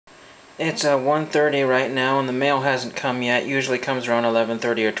It's 1:30 right now, and the mail hasn't come yet. Usually comes around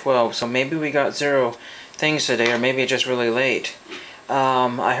 11:30 or 12, so maybe we got zero things today, or maybe it's just really late.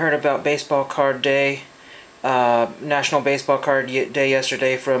 I heard about Baseball Card Day, National Baseball Card Day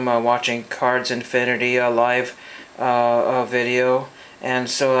yesterday from watching Cards Infinity, a live video, and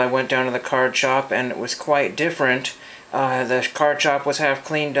so I went down to the card shop, and it was quite different. The card shop was half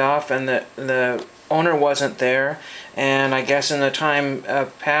cleaned off, and the owner wasn't there, and I guess in the time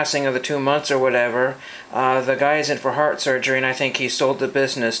passing of the 2 months or whatever, the guy is in for heart surgery, and I think he sold the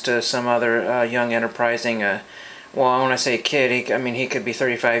business to some other young enterprising, well, I want to say kid, I mean he could be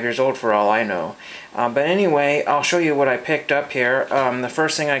 35 years old for all I know. But anyway, I'll show you what I picked up here. The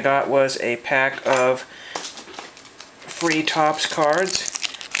first thing I got was a pack of free Topps cards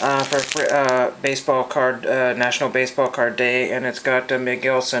for baseball card, National Baseball Card Day, and it's got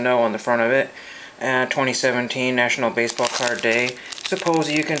Miguel Sano on the front of it. 2017 National Baseball Card Day. Suppose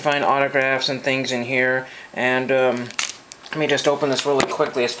you can find autographs and things in here, and let me just open this really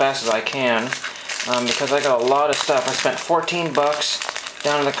quickly as fast as I can, because I got a lot of stuff. I spent 14 bucks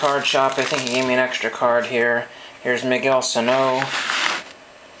down at the card shop. I think he gave me an extra card here. Here's Miguel Sano.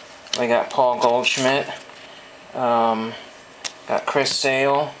 We got Paul Goldschmidt. Got Chris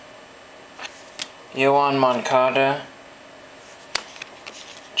Sale. Yoan Moncada.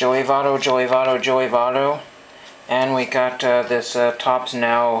 Joey Votto, and we got this Topps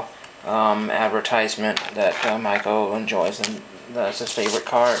Now advertisement that Michael enjoys, and that's his favorite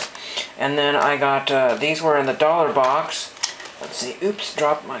card. And then I got, these were in the dollar box. Let's see, oops,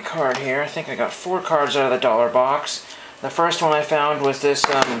 dropped my card here. I think I got 4 cards out of the dollar box. The first one I found was this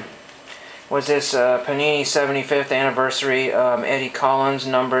Panini 75th anniversary Eddie Collins,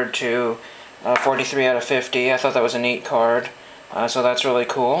 numbered to 43 out of 50. I thought that was a neat card. So that's really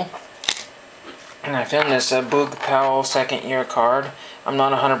cool. And I found this Boog Powell second year card. I'm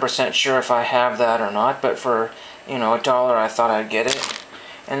not 100% sure if I have that or not, but for, you know, $1 I thought I'd get it.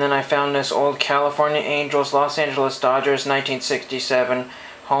 And then I found this old California Angels, Los Angeles Dodgers 1967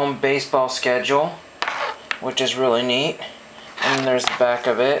 home baseball schedule, which is really neat. And there's the back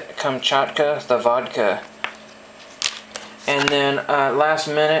of it, Kamchatka, the vodka. And then last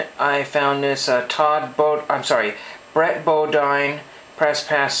minute I found this Brett Bodine Press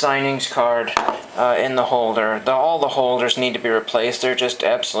Pass Signings card in the holder. All the holders need to be replaced. They're just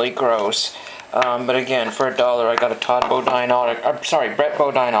absolutely gross. But again, for $1, I got a Brett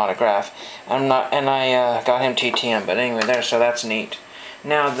Bodine autograph. I got him TTM. But anyway, so that's neat.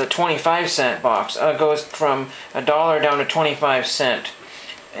 Now the 25-cent box goes from $1 down to 25 cents.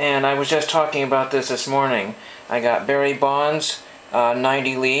 And I was just talking about this morning. I got Barry Bonds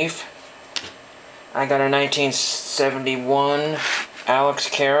 90 leaf. I got a 1971 Alex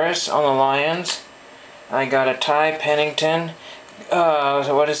Karras on the Lions. I got a Ty Pennington.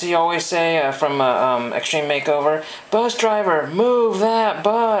 What does he always say from Extreme Makeover? Bus driver, move that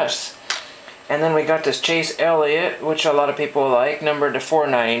bus. And then we got this Chase Elliott, which a lot of people like, numbered to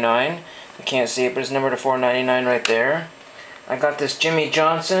 $4.99. You can't see it, but it's numbered to $4.99 right there. I got this Jimmy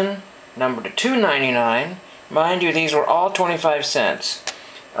Johnson, numbered to $2.99. Mind you, these were all 25 cents.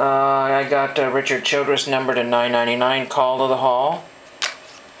 I got Richard Childress, numbered to $9.99, Call to the Hall.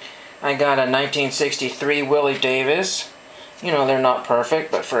 I got a 1963 Willie Davis. You know, they're not perfect,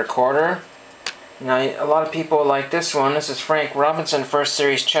 but for $0.25. Now, a lot of people like this one. This is Frank Robinson First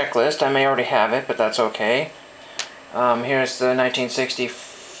Series Checklist. I may already have it, but that's okay. Here's the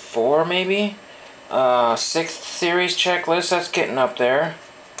 1964, maybe? 6th Series Checklist. That's getting up there.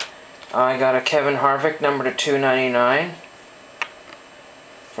 I got a Kevin Harvick, numbered to $2.99.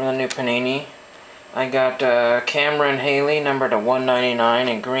 From the new Panini. I got Cameron Haley, numbered to $1.99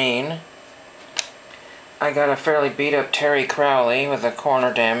 in green. I got a fairly beat up Terry Crowley with a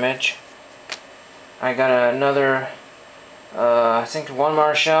corner damage. I got another, I think Juan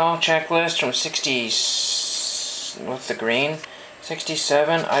Marshall checklist from 60, what's the green?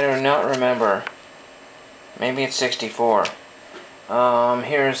 67? I do not remember. Maybe it's 64.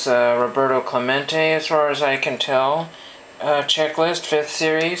 Here's Roberto Clemente, as far as I can tell. Checklist, 5th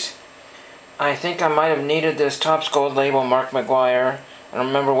series. I think I might have needed this Topps Gold Label Mark McGwire. I don't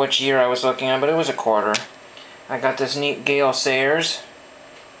remember which year I was looking at, but it was $0.25. I got this neat Gale Sayers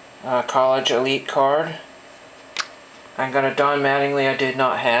College Elite card. I got a Don Mattingly I did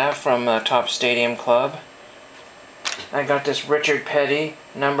not have from Topps Stadium Club. I got this Richard Petty,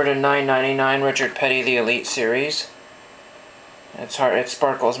 numbered to $9.99, Richard Petty the Elite Series. It's hard, it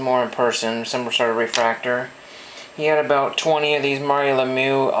sparkles more in person, some sort of refractor. He had about 20 of these Mario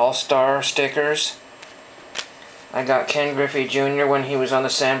Lemieux All-Star stickers. I got Ken Griffey Jr. when he was on the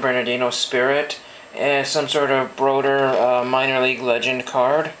San Bernardino Spirit. Some sort of Broder minor league legend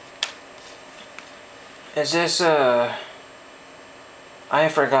card. Is this, I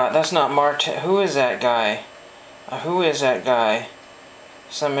forgot. That's not Marte. Who is that guy? Who is that guy?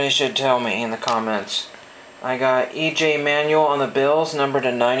 Somebody should tell me in the comments. I got E.J. Manuel on the Bills, numbered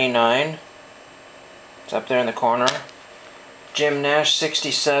to 99. It's up there in the corner. Jim Nash,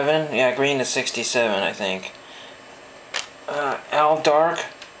 67. Yeah, green to 67, I think. Al Dark,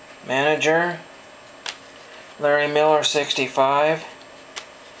 manager. Larry Miller, 65.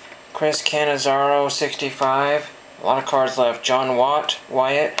 Chris Cannizzaro, 65. A lot of cards left. John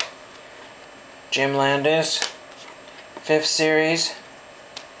Wyatt. Jim Landis. 5th series.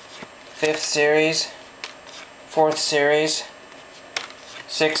 5th series. 4th series.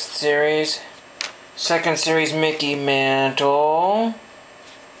 6th series. 2nd series Mickey Mantle.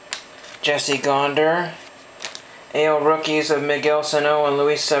 Jesse Gonder. AL rookies of Miguel Sano and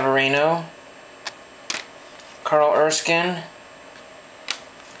Luis Severino. Carl Erskine.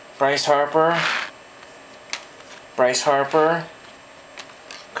 Bryce Harper.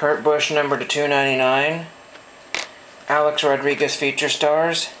 Kurt Busch, number to 299. Alex Rodriguez feature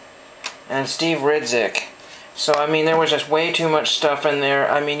stars. And Steve Ridzik. So, I mean, there was just way too much stuff in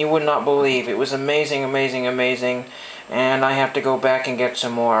there. I mean, you would not believe. It was amazing, amazing, amazing. And I have to go back and get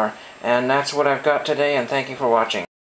some more. And that's what I've got today, and thank you for watching.